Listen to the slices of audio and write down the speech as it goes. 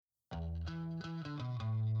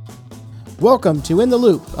Welcome to In the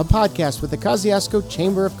Loop, a podcast with the Kosciuszko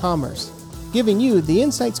Chamber of Commerce, giving you the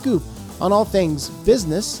inside scoop on all things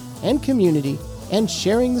business and community and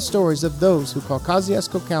sharing the stories of those who call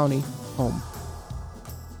Kosciuszko County home.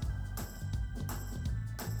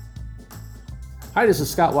 Hi, this is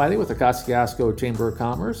Scott Wiley with the Kosciuszko Chamber of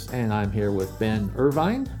Commerce, and I'm here with Ben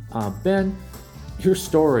Irvine. Ben, your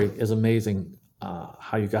story is amazing,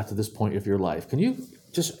 how you got to this point of your life. Can you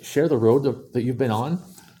just share the road that you've been on?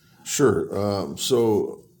 Sure.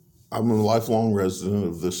 So I'm a lifelong resident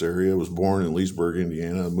of this area. I was born in Leesburg,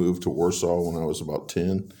 Indiana. I moved to Warsaw when I was about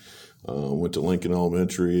 10. Went to Lincoln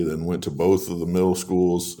Elementary, then went to both of the middle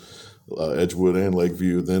schools, Edgewood and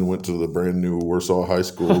Lakeview, then went to the brand new Warsaw High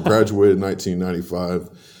School, graduated in 1995.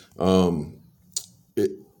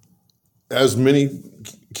 As many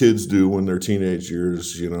kids do when they're teenage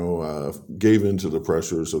years, gave into the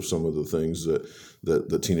pressures of some of the things that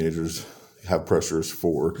the teenagers have pressures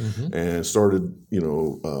for, and started,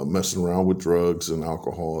 messing around with drugs and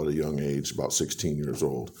alcohol at a young age, about 16 years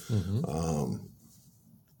old.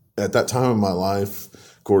 At that time in my life,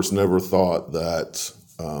 of course, never thought that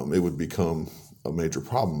it would become a major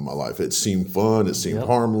problem in my life. It seemed fun. It seemed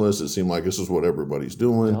harmless. It seemed like this is what everybody's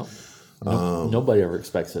doing. Nobody ever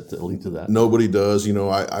expects it to lead to that. Nobody does.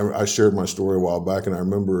 I shared my story a while back, and I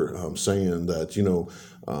remember saying that,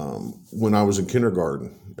 when I was in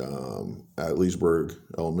kindergarten at Leesburg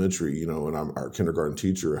Elementary, and our kindergarten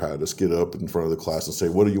teacher had us get up in front of the class and say,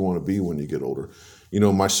 "What do you want to be when you get older?"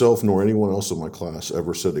 Myself nor anyone else in my class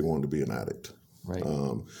ever said they wanted to be an addict. Right.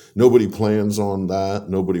 Nobody plans on that.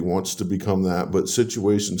 Nobody wants to become that. But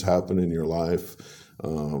situations happen in your life.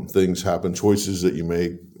 Things happen. Choices that you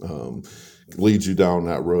make lead you down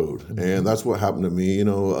that road. And that's what happened to me.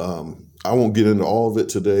 I won't get into all of it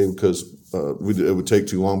today because it would take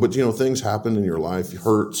too long. But, things happen in your life. It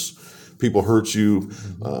hurts. People hurt you.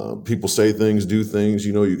 People say things, do things.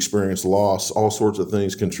 You experience loss. All sorts of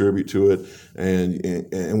things contribute to it.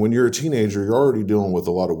 And when you're a teenager, you're already dealing with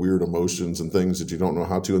a lot of weird emotions and things that you don't know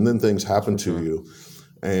how to. And then things happen to you.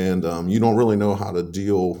 And you don't really know how to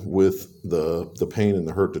deal with the pain and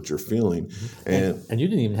the hurt that you're feeling. And you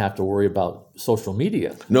didn't even have to worry about social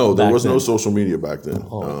media. No, there was no social media back then,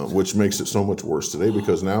 which makes it so much worse today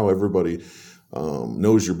because now everybody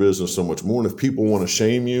knows your business so much more. And if people want to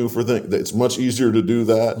shame you for things, it's much easier to do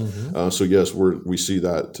that. So yes, we see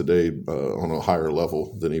that today on a higher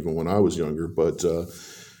level than even when I was younger. But,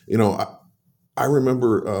 I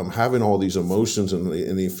remember having all these emotions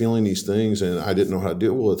and feeling these things, and I didn't know how to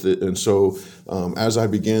deal with it. And so as I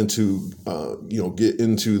began to, get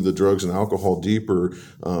into the drugs and alcohol deeper,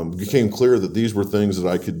 it became clear that these were things that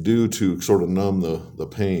I could do to sort of numb the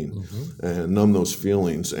pain and numb those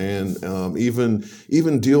feelings, and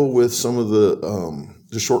even deal with some of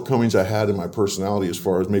the shortcomings I had in my personality as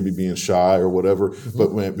far as maybe being shy or whatever.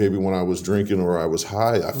 But maybe when I was drinking or I was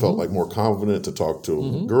high, I felt like more confident to talk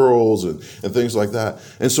to girls and things like that.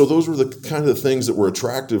 And so those were the kind of things that were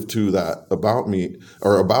attractive to that about me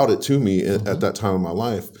or about it to me at that time of my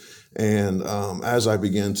life. And as I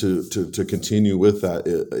began to continue with that,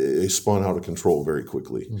 it spun out of control very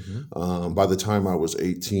quickly. By the time I was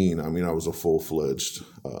 18, I was a full-fledged,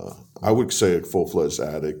 I would say a full-fledged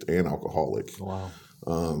addict and alcoholic. Wow.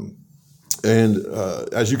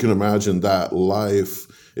 As you can imagine, that life,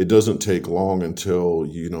 it doesn't take long until,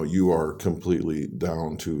 you are completely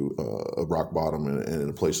down to a rock bottom and in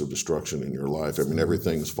a place of destruction in your life.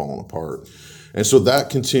 Everything's falling apart. And so that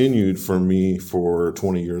continued for me for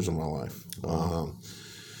 20 years of my life.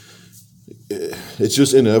 It's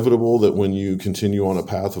just inevitable that when you continue on a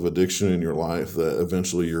path of addiction in your life, that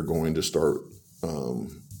eventually you're going to start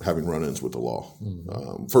having run-ins with the law.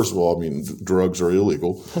 First of all, drugs are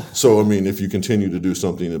illegal. So, if you continue to do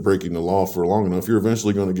something and breaking the law for long enough, you're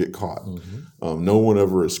eventually going to get caught. No one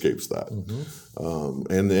ever escapes that.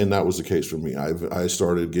 And that was the case for me. I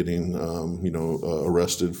started getting,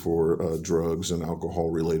 arrested for drugs and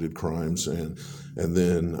alcohol-related crimes. And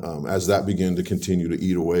then as that began to continue to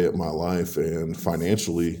eat away at my life and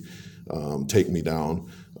financially take me down,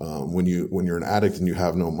 when you're an addict and you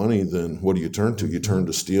have no money, then what do you turn to? You turn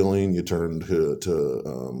to stealing. You turn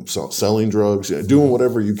to selling drugs, doing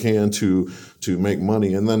whatever you can to make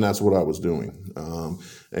money. And then that's what I was doing.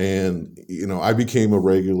 I became a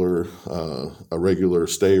regular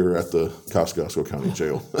stayer at the Kosciuszko County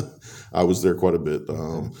Jail. I was there quite a bit.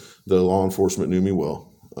 The law enforcement knew me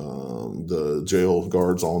well. The jail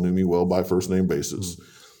guards all knew me well by first name basis.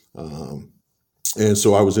 And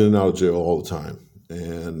so I was in and out of jail all the time.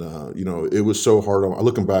 And, it was so hard.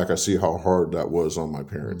 Looking back, I see how hard that was on my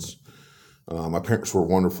parents. My parents were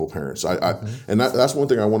wonderful parents. And that's one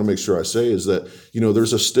thing I want to make sure I say is that,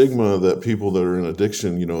 there's a stigma that people that are in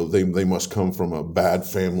addiction, they must come from a bad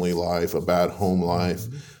family life, a bad home life.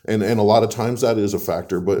 And a lot of times that is a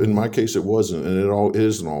factor, but in my case it wasn't, and it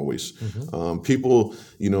isn't always. People,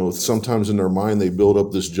 sometimes in their mind they build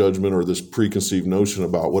up this judgment or this preconceived notion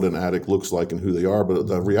about what an addict looks like and who they are. But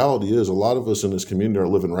the reality is a lot of us in this community are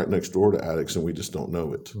living right next door to addicts, and we just don't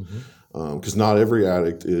know it. Because not every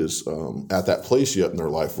addict is at that place yet in their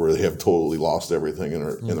life where they have totally lost everything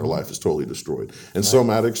and their life is totally destroyed. And some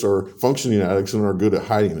addicts are functioning addicts and are good at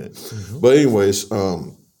hiding it. But anyways,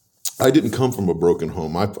 I didn't come from a broken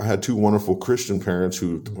home. I had two wonderful Christian parents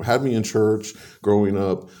who had me in church growing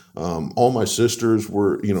up. All my sisters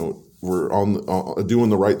were on doing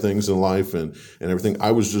the right things in life and everything.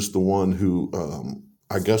 I was just the one who,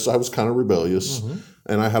 I guess I was kind of rebellious,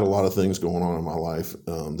 and I had a lot of things going on in my life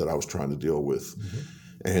that I was trying to deal with.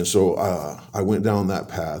 And so I went down that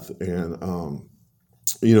path, and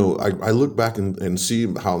I look back and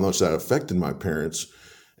see how much that affected my parents.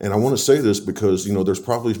 And I want to say this because, there's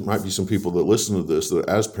probably might be some people that listen to this that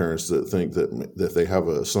as parents that think that they have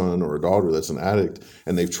a son or a daughter that's an addict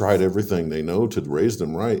and they've tried everything they know to raise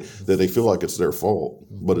them right, that they feel like it's their fault,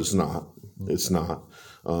 but it's not. It's not.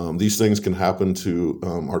 These things can happen to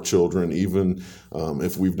our children, even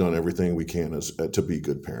if we've done everything we can to be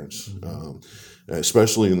good parents.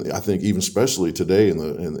 Especially today in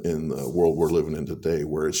the world we're living in today,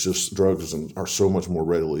 where it's just drugs are so much more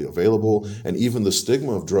readily available, and even the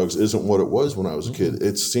stigma of drugs isn't what it was when I was a kid.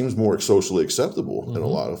 It seems more socially acceptable in a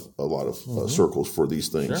lot of circles for these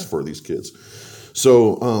things for these kids.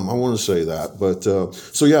 So I want to say that, but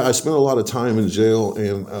I spent a lot of time in jail,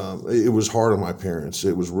 and it was hard on my parents.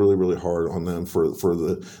 It was really, really hard on them.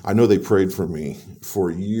 I know they prayed for me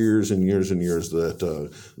for years and years and years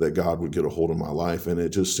that God would get a hold of my life, and it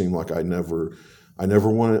just seemed like I never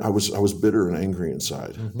wanted. I was bitter and angry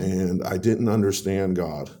inside, and I didn't understand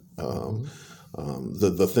God.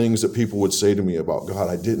 The things that people would say to me about God,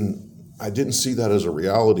 I didn't see that as a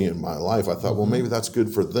reality in my life. I thought, well, maybe that's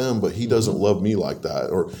good for them, but he doesn't love me like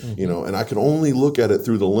that. Or, and I could only look at it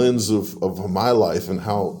through the lens of my life and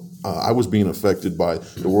how I was being affected by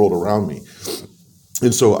the world around me.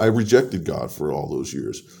 And so I rejected God for all those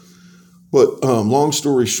years. But long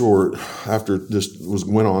story short, after this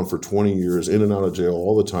went on for 20 years, in and out of jail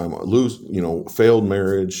all the time, failed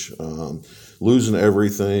marriage, losing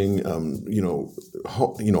everything,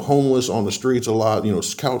 homeless on the streets a lot,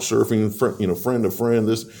 couch surfing, friend to friend,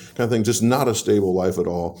 this kind of thing, just not a stable life at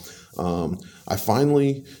all. I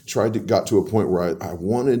finally got to a point where I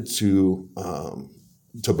wanted to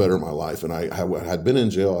better my life, and I had been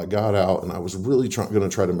in jail. I got out, and I was really going to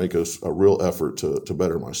try to make a real effort to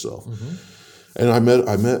better myself. And I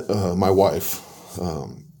met my wife.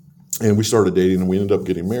 And we started dating, and we ended up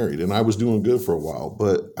getting married. And I was doing good for a while,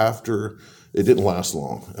 but after it didn't last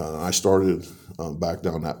long. I started back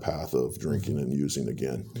down that path of drinking and using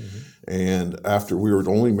again. And after we were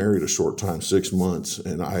only married a short time, 6 months,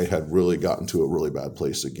 and I had really gotten to a really bad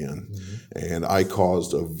place again. And I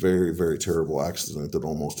caused a very, very terrible accident that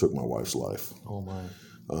almost took my wife's life. Oh my!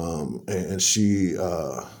 And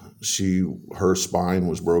her spine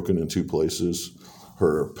was broken in 2 places.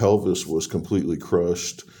 Her pelvis was completely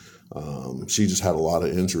crushed. She just had a lot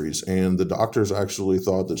of injuries, and the doctors actually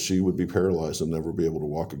thought that she would be paralyzed and never be able to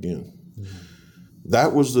walk again.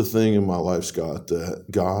 That was the thing in my life, Scott, that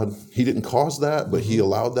God, he didn't cause that, but he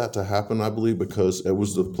allowed that to happen, I believe, because it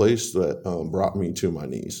was the place that brought me to my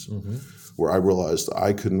knees, where I realized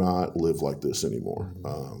I could not live like this anymore.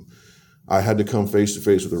 I had to come face to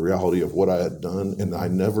face with the reality of what I had done, and I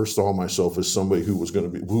never saw myself as somebody who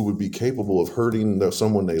would be capable of hurting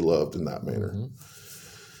someone they loved in that manner.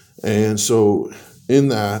 And so in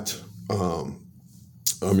that,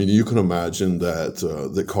 you can imagine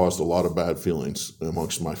that caused a lot of bad feelings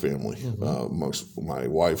amongst my family, amongst my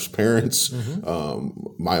wife's parents,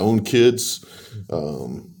 my own kids.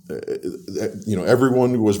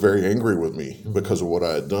 Everyone was very angry with me because of what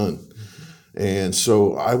I had done. And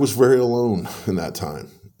so I was very alone in that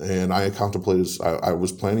time. And I contemplated, I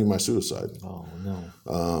was planning my suicide. Oh,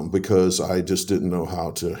 no. Because I just didn't know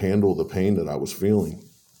how to handle the pain that I was feeling.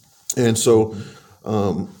 And so it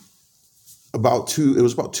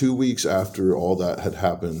was about 2 weeks after all that had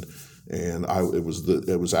happened, and it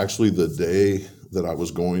was actually the day that I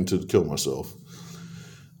was going to kill myself.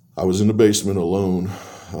 I was in the basement alone,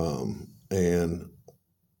 and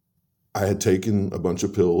I had taken a bunch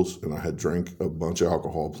of pills, and I had drank a bunch of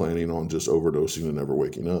alcohol, planning on just overdosing and never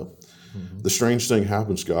waking up. The strange thing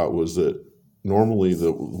happened, Scott, was that normally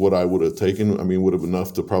what I would have taken, would have been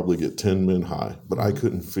enough to probably get 10 men high, but I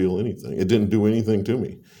couldn't feel anything. It didn't do anything to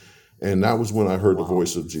me. And that was when I heard the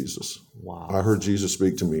voice of Jesus. Wow. I heard Jesus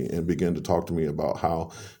speak to me and begin to talk to me about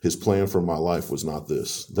how his plan for my life was not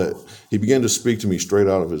this. That he began to speak to me straight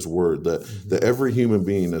out of his word, that every human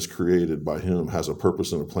being that's created by him has a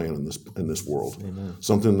purpose and a plan in this world. Amen.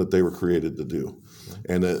 Something that they were created to do.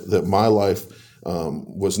 And that my life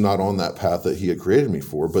was not on that path that he had created me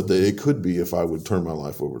for, but that it could be if I would turn my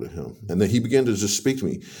life over to him. And then he began to just speak to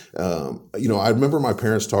me. I remember my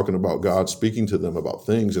parents talking about God, speaking to them about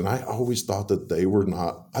things, and I always thought that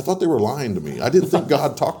I thought they were lying to me. I didn't think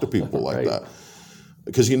God talked to people like that,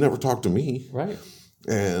 because he never talked to me. Right.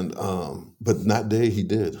 And but that day he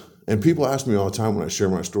did. And people ask me all the time when I share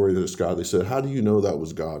my story to Scott, they said, how do you know that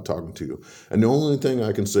was God talking to you? And the only thing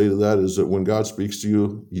I can say to that is that when God speaks to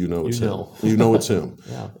you, you know it's him. You know it's him.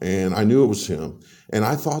 Yeah. And I knew it was him. And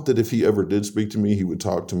I thought that if he ever did speak to me, he would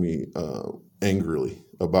talk to me angrily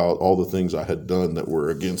about all the things I had done that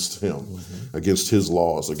were against him, against his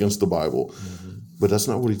laws, against the Bible. But that's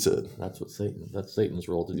not what he said. That's Satan's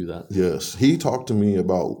role to do that. Yes. He talked to me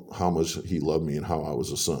about how much he loved me and how I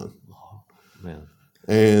was a son. Oh, man.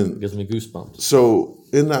 And it gives me goosebumps. So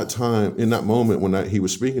in that time, in that moment when he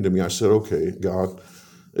was speaking to me, I said, okay, God,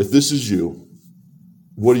 if this is you,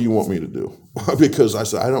 what do you want me to do? Because I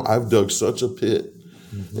said, I've dug such a pit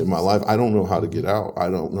in my life. I don't know how to get out. I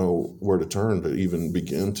don't know where to turn to even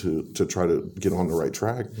begin to try to get on the right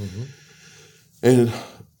track. And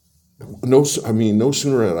no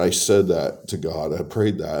sooner had I said that to God, I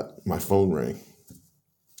prayed that, my phone rang.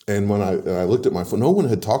 And when I looked at my phone, no one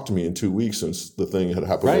had talked to me in 2 weeks since the thing had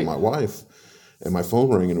happened with my wife. And my phone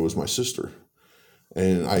rang, and it was my sister.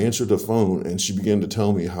 And I answered the phone, and she began to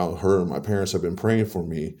tell me how her and my parents had been praying for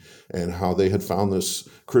me and how they had found this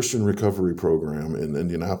Christian recovery program in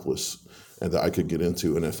Indianapolis and that I could get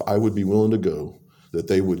into. And if I would be willing to go, that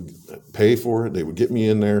they would pay for it, they would get me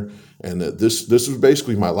in there, and that this was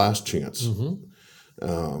basically my last chance.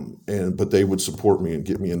 But they would support me and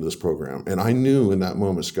get me into this program. And I knew in that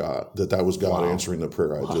moment, Scott, that was God answering the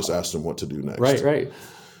prayer. I just asked him what to do next. Right.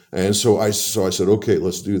 And so I said, okay,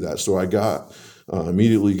 let's do that. So I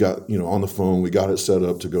immediately got on the phone. We got it set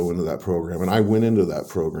up to go into that program. And I went into that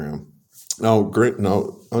program. Now,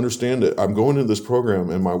 understand it. I'm going into this program,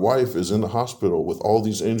 and my wife is in the hospital with all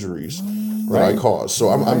these injuries that I caused. So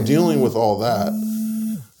I'm dealing with all that.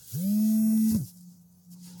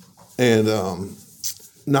 And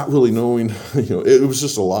not really knowing, it was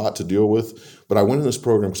just a lot to deal with. But I went in this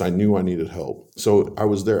program because I knew I needed help. So I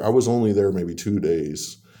was there. I was only there maybe 2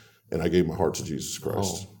 days, and I gave my heart to Jesus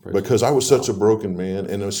Christ because I was such a broken man.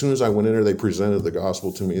 And as soon as I went in there, they presented the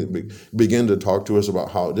gospel to me. They began to talk to us about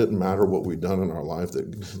how it didn't matter what we'd done in our life,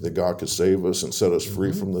 that God could save us and set us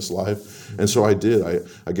free from this life. And so I did.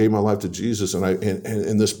 I gave my life to Jesus,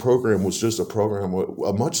 and this program was just a program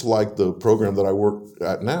much like the program that I work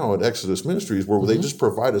at now at Exodus Ministries, where they just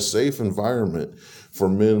provide a safe environment for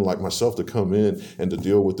men like myself to come in and to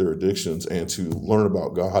deal with their addictions and to learn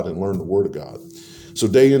about God and learn the Word of God. So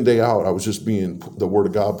day in, day out, I was just being the Word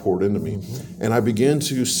of God poured into me. And I began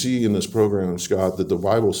to see in this program, Scott, that the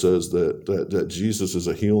Bible says that Jesus is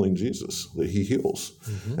a healing Jesus, that he heals.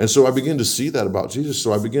 And so I began to see that about Jesus.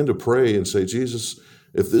 So I began to pray and say, Jesus,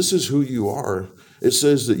 if this is who you are, it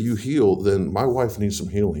says that you heal, then my wife needs some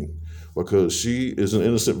healing because she is an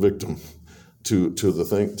innocent victim to the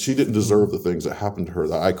thing. She didn't deserve the things that happened to her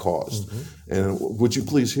that I caused. And would you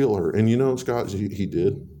please heal her? And Scott, he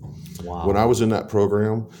did. Wow. When I was in that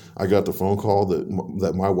program, I got the phone call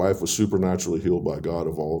that my wife was supernaturally healed by God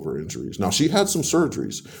of all of her injuries. Now, she had some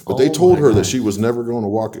surgeries, but they told her that she was never going to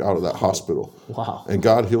walk out of that hospital. Wow. And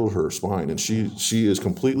God healed her spine, and she is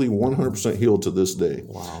completely 100% healed to this day.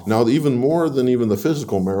 Wow. Now, even more than even the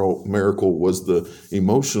physical miracle was the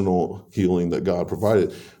emotional healing that God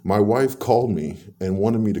provided. My wife called me and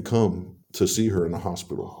wanted me to come to see her in the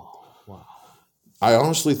hospital. Wow. I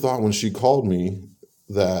honestly thought when she called me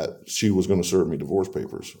that she was going to serve me divorce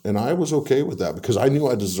papers. And I was okay with that because I knew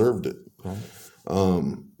I deserved it. Right.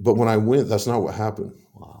 But when I went, that's not what happened.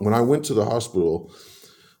 Wow. When I went to the hospital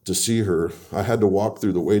to see her, I had to walk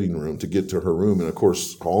through the waiting room to get to her room. And of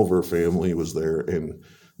course, all of her family was there, and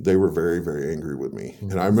they were very, very angry with me.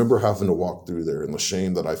 And I remember having to walk through there and the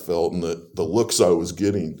shame that I felt and the looks I was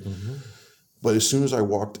getting. But as soon as I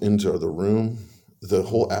walked into the room, the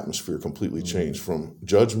whole atmosphere completely changed from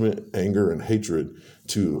judgment, anger, and hatred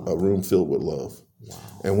to a room filled with love. Wow.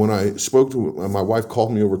 And when I spoke to my wife,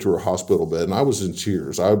 called me over to her hospital bed, and I was in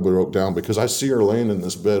tears. I broke down because I see her laying in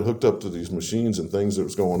this bed, hooked up to these machines and things that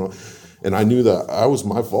was going on, and I knew that I was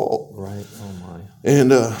my fault. Right. Oh my.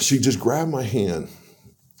 And she just grabbed my hand,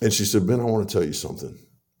 and she said, "Ben, I want to tell you something."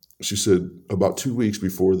 She said, "About 2 weeks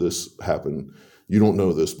before this happened, you don't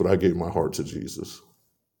know this, but I gave my heart to Jesus."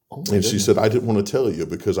 And she said, "I didn't want to tell you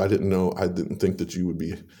because I didn't think that you would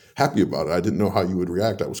be happy about it. I didn't know how you would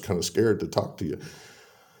react. I was kind of scared to talk to you."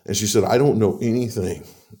 And she said, "I don't know anything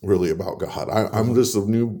really about God. I'm just a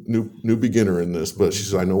new beginner in this." But she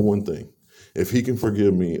said, "I know one thing. If he can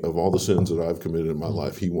forgive me of all the sins that I've committed in my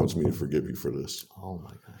life, he wants me to forgive you for this." Oh my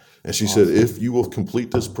God. And she said, "If you will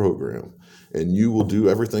complete this program and you will do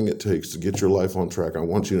everything it takes to get your life on track, I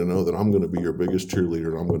want you to know that I'm going to be your biggest cheerleader,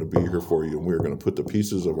 and I'm going to be here for you, and we're going to put the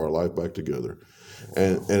pieces of our life back together."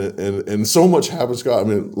 And so much happened, Scott. I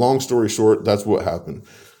mean, long story short, that's what happened.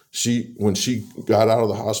 When she got out of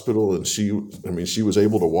the hospital and she was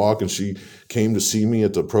able to walk, and she came to see me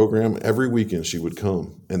at the program every weekend. She would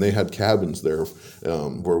come, and they had cabins there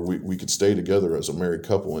where we could stay together as a married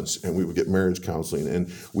couple, and we would get marriage counseling,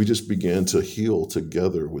 and we just began to heal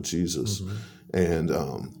together with Jesus. Mm-hmm. And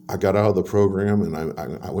I got out of the program, and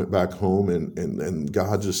I went back home, and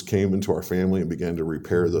God just came into our family and began to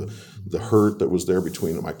repair the hurt that was there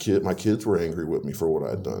between my kids were angry with me for what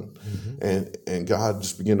I had done. Mm-hmm. And God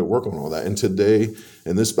just began to work on all that. And today,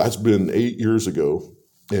 and that's been 8 years ago,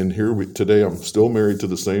 and today I'm still married to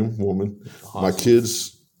the same woman. Awesome. My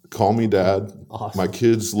kids call me dad. Awesome. My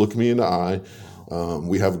kids look me in the eye. Wow.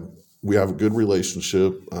 We have a good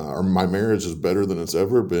relationship. My marriage is better than it's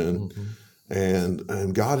ever been. Mm-hmm.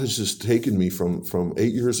 And God has just taken me from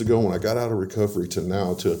 8 years ago when I got out of recovery to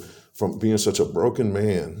now, from being such a broken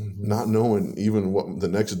man, mm-hmm. not knowing even what the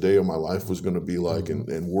next day of my life was going to be like, mm-hmm.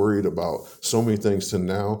 and worried about so many things, to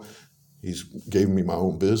now he's gave me my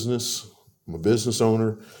own business. I'm a business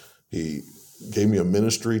owner. He gave me a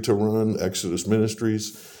ministry to run, Exodus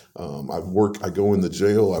Ministries. I go in the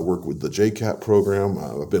jail. I work with the JCAP program.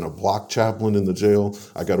 I've been a block chaplain in the jail.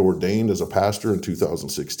 I got ordained as a pastor in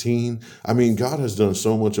 2016. I mean, God has done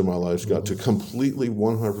so much in my life, Scott, to completely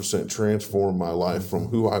 100% transform my life from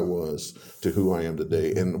who I was to who I am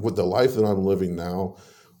today. And with the life that I'm living now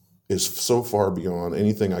is so far beyond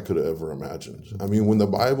anything I could have ever imagined. I mean, when the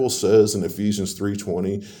Bible says in Ephesians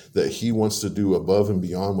 3:20 that he wants to do above and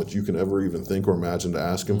beyond what you can ever even think or imagine to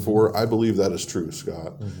ask him for, I believe that is true,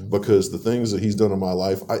 Scott, mm-hmm. because the things that he's done in my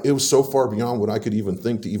life, it was so far beyond what I could even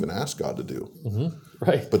think to even ask God to do. Mm-hmm.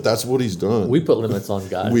 Right. But that's what he's done. We put limits on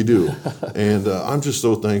God. We do. And I'm just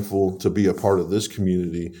so thankful to be a part of this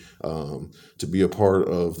community, to be a part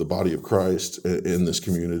of the body of Christ in this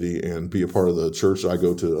community, and be a part of the church. I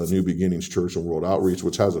go to a New Beginnings Church and World Outreach,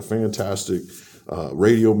 which has a fantastic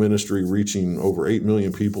radio ministry reaching over 8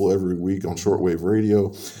 million people every week on shortwave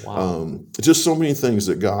radio. Wow. Just so many things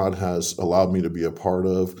that God has allowed me to be a part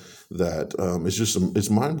of that it's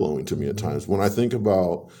mind-blowing to me at times. When I think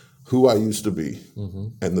about who I used to be, mm-hmm.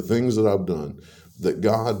 and the things that I've done, that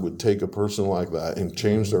God would take a person like that and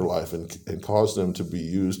change their life and cause them to be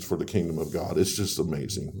used for the kingdom of God. It's just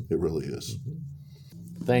amazing. It really is.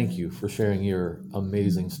 Thank you for sharing your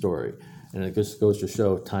amazing story. And it just goes to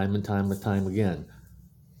show time and time again,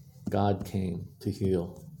 God came to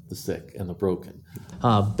heal the sick and the broken.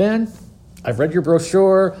 Ben, I've read your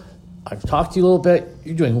brochure. I've talked to you a little bit.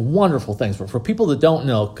 You're doing wonderful things. But for people that don't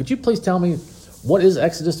know, could you please tell me what is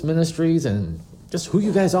Exodus Ministries and just who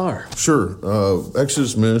you guys are? Sure.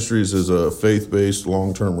 Exodus Ministries is a faith-based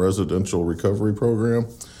long-term residential recovery program.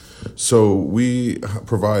 So we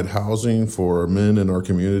provide housing for men in our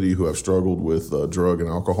community who have struggled with drug and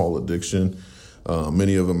alcohol addiction.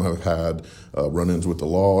 Many of them have had run-ins with the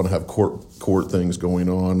law and have court things going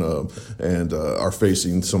on, and are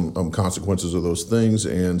facing some consequences of those things.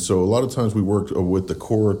 And so a lot of times we work with the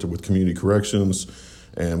court, with community corrections,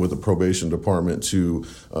 and with the probation department to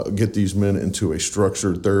get these men into a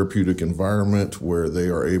structured therapeutic environment where they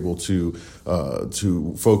are able to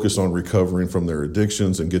focus on recovering from their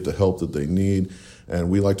addictions and get the help that they need. And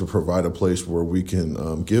we like to provide a place where we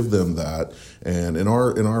can give them that. And in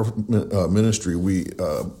our ministry, we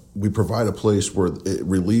provide a place where it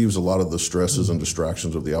relieves a lot of the stresses and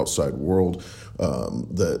distractions of the outside world,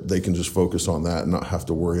 that they can just focus on that and not have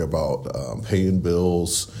to worry about paying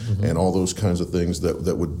bills, mm-hmm. and all those kinds of things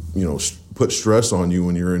that would put stress on you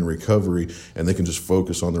when you're in recovery, and they can just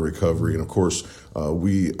focus on the recovery. And of course,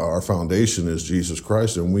 our foundation is Jesus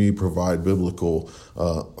Christ, and we provide biblical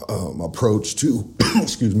approach to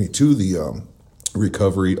to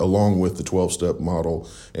recovery, along with the 12-step model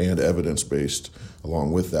and evidence-based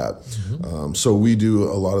along with that. So we do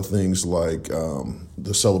a lot of things like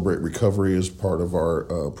the Celebrate Recovery is part of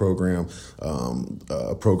our program,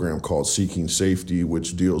 a program called Seeking Safety,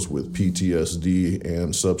 which deals with PTSD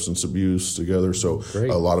and substance abuse together. So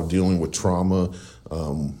Great. A lot of dealing with trauma.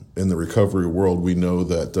 In the recovery world, we know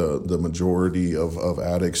that the majority of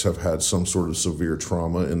addicts have had some sort of severe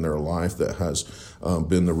trauma in their life that has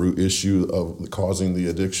been the root issue of causing the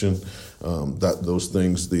addiction.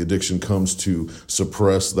 The addiction comes to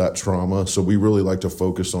suppress that trauma. So we really like to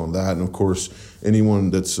focus on that. And of course,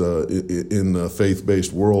 anyone that's in the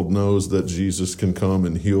faith-based world knows that Jesus can come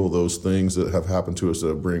and heal those things that have happened to us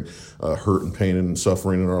that bring hurt and pain and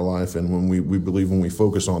suffering in our life. And when we believe when we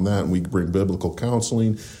focus on that and we bring biblical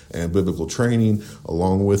counseling and biblical training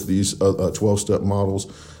along with these 12-step models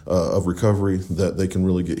of recovery, that they can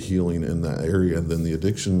really get healing in that area. And then the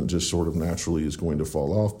addiction just sort of naturally is going to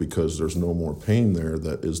fall off because there's no more pain there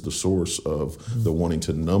that is the source of the wanting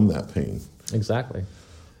to numb that pain. Exactly.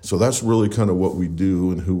 So that's really kind of what we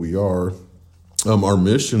do and who we are. Our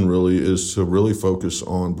mission really is to really focus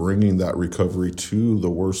on bringing that recovery to the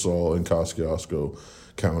Warsaw and Kosciuszko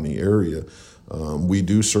County area. We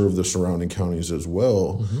do serve the surrounding counties as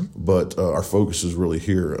well, but our focus is really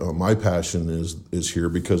here. My passion is here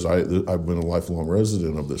because I've been a lifelong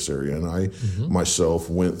resident of this area, and I myself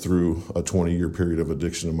went through a 20-year period of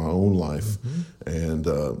addiction in my own life. And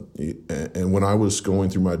when I was going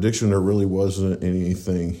through my addiction, there really wasn't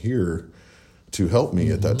anything here to help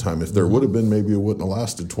me at that time. If there would have been, maybe it wouldn't have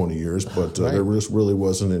lasted 20 years, but there just really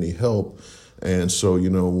wasn't any help. And so,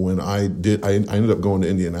 when I ended up going to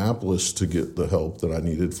Indianapolis to get the help that I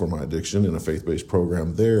needed for my addiction in a faith-based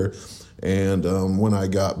program there. And when I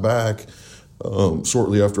got back,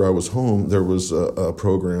 shortly after I was home, there was a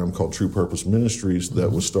program called True Purpose Ministries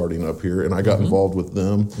that was starting up here, and I got involved with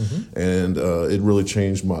them, and it really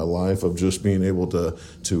changed my life of just being able to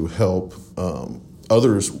help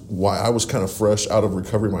others. Why I was kind of fresh out of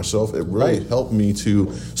recovery myself, it really helped me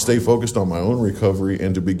to stay focused on my own recovery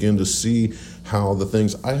and to begin to see how the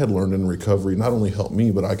things I had learned in recovery not only helped me,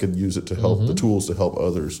 but I could use it to help the tools to help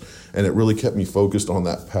others. And it really kept me focused on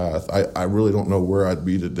that path. I really don't know where I'd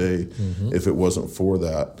be today if it wasn't for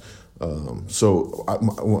that. So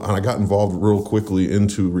I got involved real quickly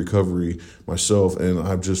into recovery myself, and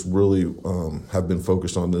I've just really have been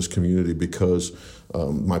focused on this community because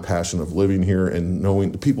my passion of living here and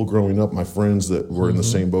knowing the people growing up, my friends that were in the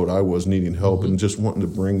same boat I was, needing help, and just wanting to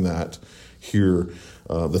bring that here.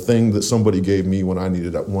 The thing that somebody gave me when I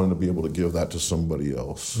needed it, I wanted to be able to give that to somebody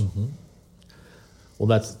else. Well,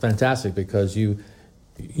 that's fantastic because you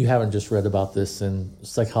haven't just read about this in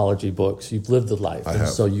psychology books. You've lived the life. I have.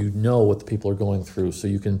 So you know what the people are going through. So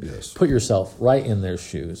you can put yourself right in their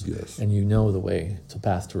shoes. And you know the way to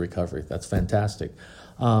path to recovery. That's fantastic.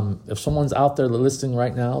 If someone's out there listening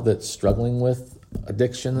right now that's struggling with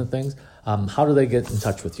addiction and things, how do they get in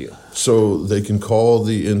touch with you? So they can call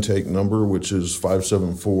the intake number, which is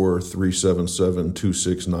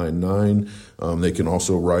 574-377-2699. They can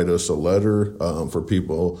also write us a letter for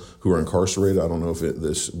people who are incarcerated. I don't know if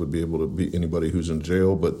this would be able to be anybody who's in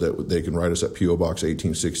jail, but that they can write us at P.O. Box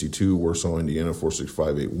 1862, Warsaw, Indiana,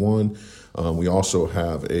 46581. We also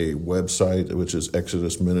have a website, which is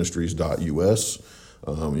exodusministries.us.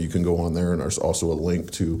 You can go on there, and there's also a link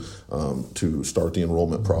to start the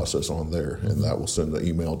enrollment process on there, and that will send an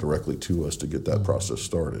email directly to us to get that process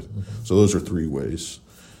started. So those are 3 ways.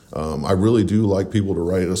 I really do like people to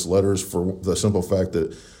write us letters for the simple fact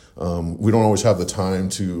that we don't always have the time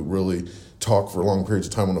to really talk for long periods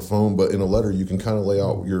of time on the phone, but in a letter you can kind of lay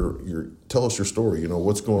out tell us your story.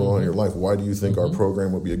 What's going on in your life. Why do you think our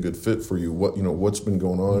program would be a good fit for you? What's been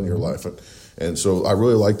going on in your life? And so I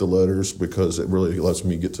really like the letters because it really lets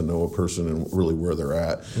me get to know a person and really where they're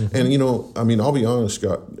at. And, I'll be honest,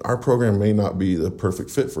 Scott, our program may not be the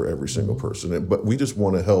perfect fit for every single person, but we just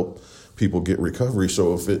want to help people get recovery.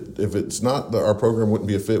 So if it's not that our program wouldn't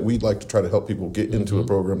be a fit, we'd like to try to help people get into a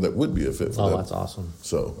program that would be a fit for them. Oh, that's awesome.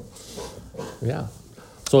 So, yeah.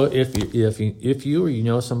 So if you or you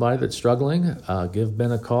know somebody that's struggling, give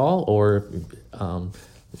Ben a call, or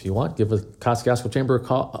if you want, give a Kosciuszko Chamber a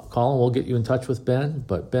call, and we'll get you in touch with Ben.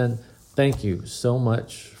 But Ben, thank you so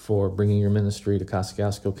much for bringing your ministry to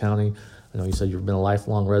Kosciuszko County. I know you said you've been a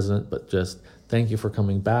lifelong resident, but just thank you for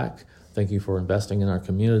coming back. Thank you for investing in our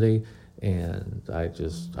community, and I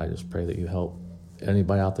just pray that you help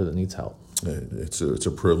anybody out there that needs help. It's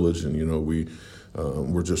a privilege, and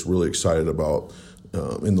we're just really excited about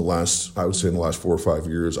in the last 4 or 5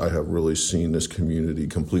 years, I have really seen this community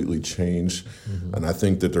completely change. And I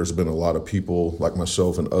think that there's been a lot of people like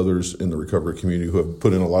myself and others in the recovery community who have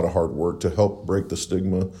put in a lot of hard work to help break the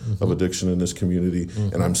stigma of addiction in this community.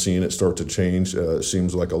 And I'm seeing it start to change. It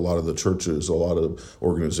seems like a lot of the churches, a lot of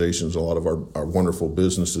organizations, a lot of our wonderful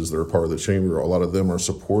businesses that are part of the chamber, a lot of them are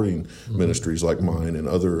supporting ministries like mine and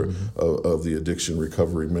other of the addiction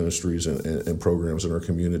recovery ministries and programs in our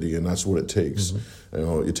community. And that's what it takes.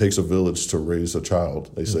 It takes a village to raise a child,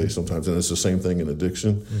 they say sometimes, and it's the same thing in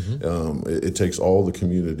addiction. It takes all the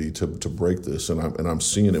community to break this, and I'm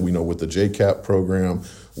seeing it. We know with the JCAP program,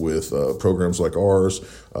 with programs like ours,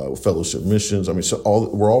 fellowship missions. I mean,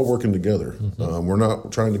 we're all working together. We're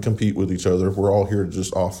not trying to compete with each other. We're all here to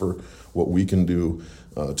just offer what we can do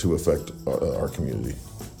to affect our community.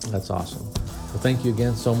 That's awesome. Well, thank you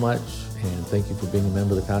again so much, and thank you for being a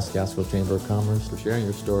member of the Kosciuszko Chamber of Commerce, for sharing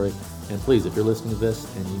your story. And please, if you're listening to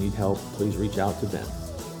this and you need help, please reach out to Ben.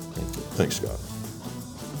 Thank you. Thanks, Scott.